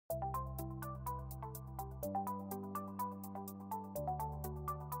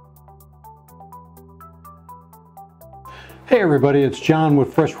Hey everybody, it's John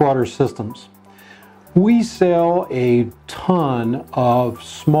with Freshwater Systems. We sell a ton of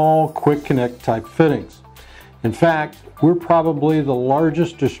small quick connect type fittings. In fact, we're probably the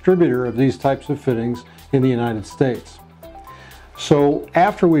largest distributor of these types of fittings in the United States. So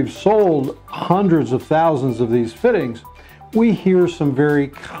after we've sold hundreds of thousands of these fittings, we hear some very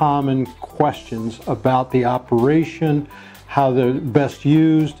common questions about the operation, how they're best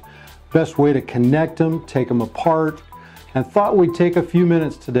used, best way to connect them, take them apart, and thought we'd take a few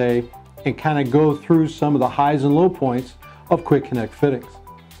minutes today and kind of go through some of the highs and low points of quick connect fittings.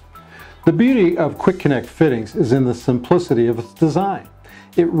 The beauty of quick connect fittings is in the simplicity of its design.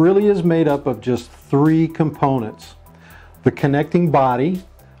 It really is made up of just three components: the connecting body,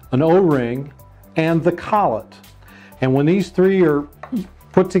 an O-ring, and the collet. And when these three are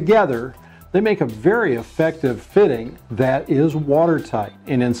put together, they make a very effective fitting that is watertight,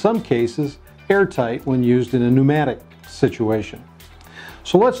 and in some cases airtight when used in a pneumatic situation.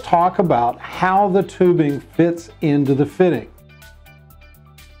 So let's talk about how the tubing fits into the fitting.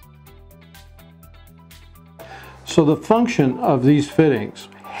 So the function of these fittings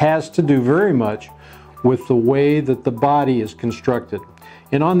has to do very much with the way that the body is constructed.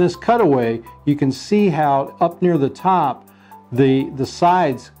 And on this cutaway, you can see how up near the top, the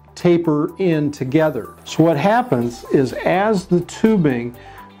sides taper in together. So what happens is as the tubing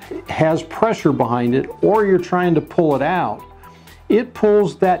has pressure behind it, or you're trying to pull it out, it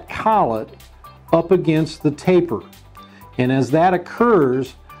pulls that collet up against the taper. And as that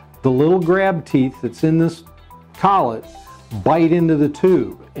occurs, the little grab teeth that's in this collet bite into the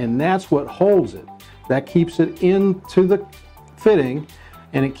tube, and that's what holds it. That keeps it into the fitting,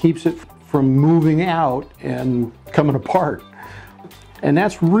 and it keeps it from moving out and coming apart. And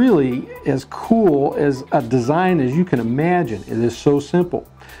that's really as cool as a design as you can imagine. It is so simple.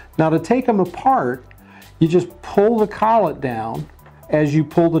 Now to take them apart, you just pull the collet down as you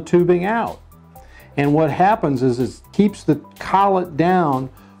pull the tubing out. And what happens is it keeps the collet down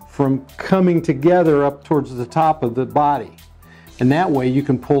from coming together up towards the top of the body. And that way you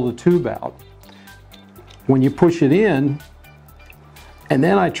can pull the tube out. When you push it in, and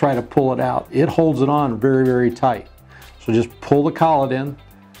then I try to pull it out, it holds it on very, very tight. So just pull the collet in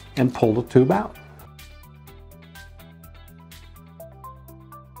and pull the tube out.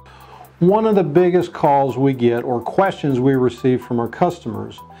 One of the biggest calls we get, or questions we receive from our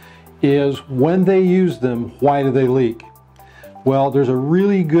customers, is when they use them, why do they leak? Well, there's a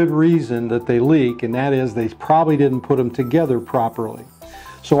really good reason that they leak, and that is they probably didn't put them together properly.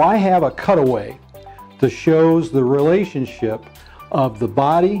 So I have a cutaway that shows the relationship of the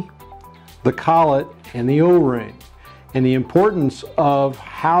body, the collet, and the O-ring, and the importance of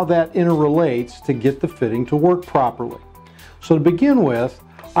how that interrelates to get the fitting to work properly. So to begin with,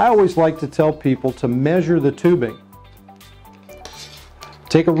 I always like to tell people to measure the tubing.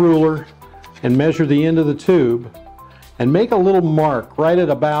 Take a ruler and measure the end of the tube and make a little mark right at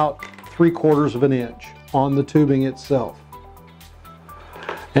about 3/4 of an inch on the tubing itself.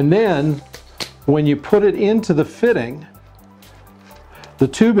 And then when you put it into the fitting, the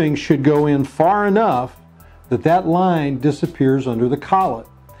tubing should go in far enough that that line disappears under the collet.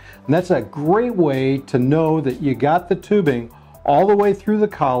 And that's a great way to know that you got the tubing all the way through the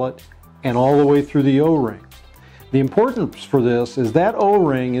collet and all the way through the O-ring. The importance for this is that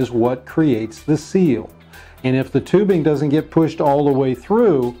O-ring is what creates the seal. And if the tubing doesn't get pushed all the way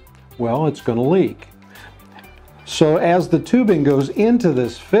through, well, it's going to leak. So as the tubing goes into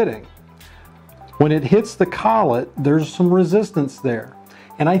this fitting, when it hits the collet, there's some resistance there.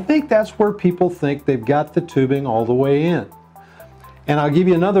 And I think that's where people think they've got the tubing all the way in. And I'll give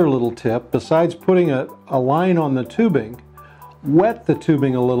you another little tip. Besides putting a line on the tubing, wet the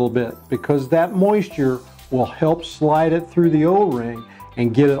tubing a little bit, because that moisture will help slide it through the O-ring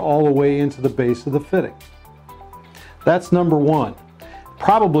and get it all the way into the base of the fitting. That's number one.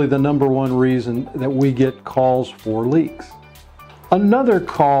 Probably the number one reason that we get calls for leaks. Another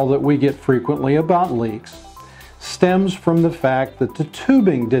call that we get frequently about leaks stems from the fact that the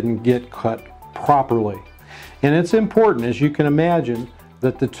tubing didn't get cut properly. And it's important, as you can imagine,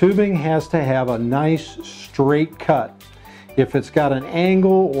 that the tubing has to have a nice straight cut. If it's got an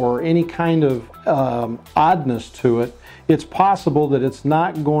angle or any kind of oddness to it, it's possible that it's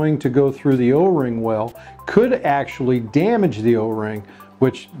not going to go through the O-ring well, could actually damage the O-ring,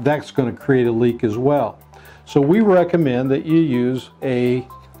 which that's going to create a leak as well. So we recommend that you use a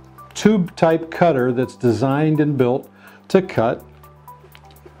tube type cutter that's designed and built to cut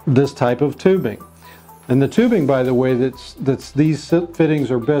this type of tubing. And the tubing, by the way, that's these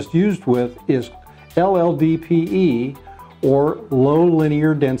fittings are best used with is LLDPE, or low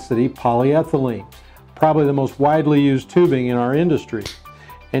linear density polyethylene. probably the most widely used tubing in our industry.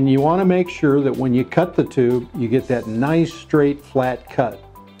 And you want to make sure that when you cut the tube, you get that nice straight flat cut.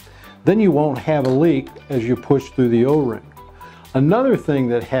 Then you won't have a leak as you push through the O-ring. Another thing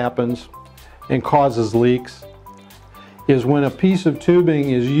that happens and causes leaks is when a piece of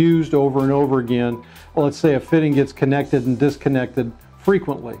tubing is used over and over again. Let's say a fitting gets connected and disconnected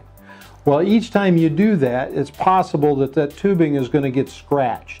frequently. Well, each time you do that, it's possible that that tubing is going to get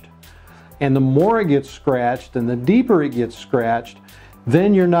scratched. And the more it gets scratched and the deeper it gets scratched,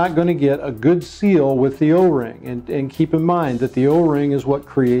 then you're not going to get a good seal with the O-ring. And keep in mind that the O-ring is what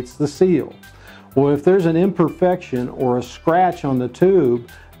creates the seal. Well, if there's an imperfection or a scratch on the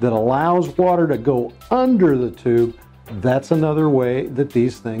tube that allows water to go under the tube, that's another way that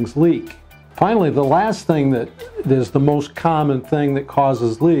these things leak. Finally, the last thing that is the most common thing that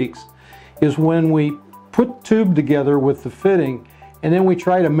causes leaks is when we put tube together with the fitting and then we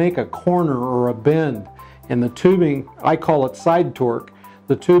try to make a corner or a bend. And the tubing, I call it side torque,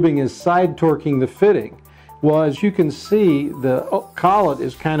 the tubing is side torquing the fitting. Well, as you can see, the collet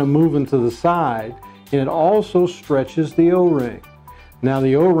is kind of moving to the side, and it also stretches the O-ring. Now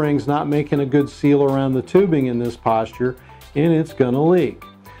the O-ring's not making a good seal around the tubing in this posture, and it's going to leak.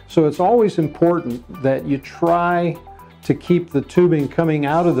 So it's always important that you try to keep the tubing coming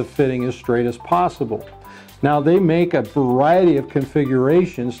out of the fitting as straight as possible. Now they make a variety of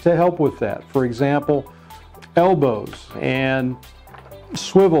configurations to help with that. For example, elbows and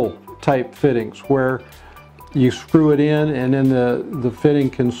swivel type fittings where you screw it in and then the fitting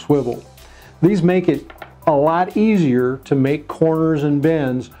can swivel. These make it a lot easier to make corners and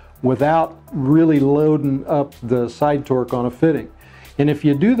bends without really loading up the side torque on a fitting. And if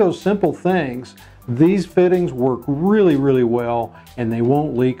you do those simple things, these fittings work really, really well and they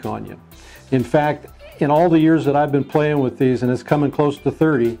won't leak on you. In fact, in all the years that I've been playing with these, and it's coming close to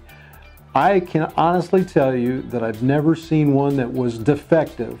 30, I can honestly tell you that I've never seen one that was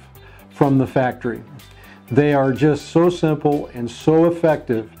defective from the factory. They are just so simple and so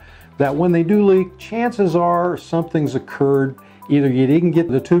effective that when they do leak, chances are something's occurred. Either you didn't get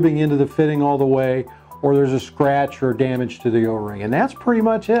the tubing into the fitting all the way, or there's a scratch or damage to the O-ring, and that's pretty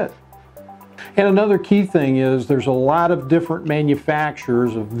much it. And another key thing is there's a lot of different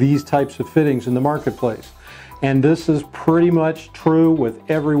manufacturers of these types of fittings in the marketplace. And this is pretty much true with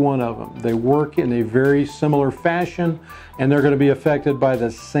every one of them. They work in a very similar fashion and they're going to be affected by the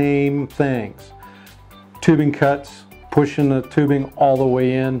same things. Tubing cuts, pushing the tubing all the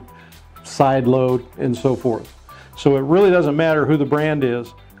way in, side load, and so forth. So it really doesn't matter who the brand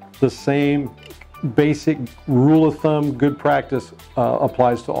is. The same basic rule of thumb, good practice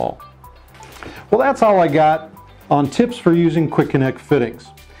applies to all. Well, that's all I got on tips for using Quick Connect fittings.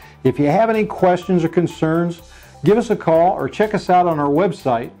 If you have any questions or concerns, give us a call or check us out on our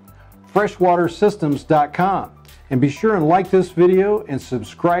website, freshwatersystems.com. And be sure and like this video and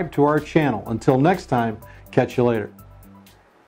subscribe to our channel. Until next time, catch you later.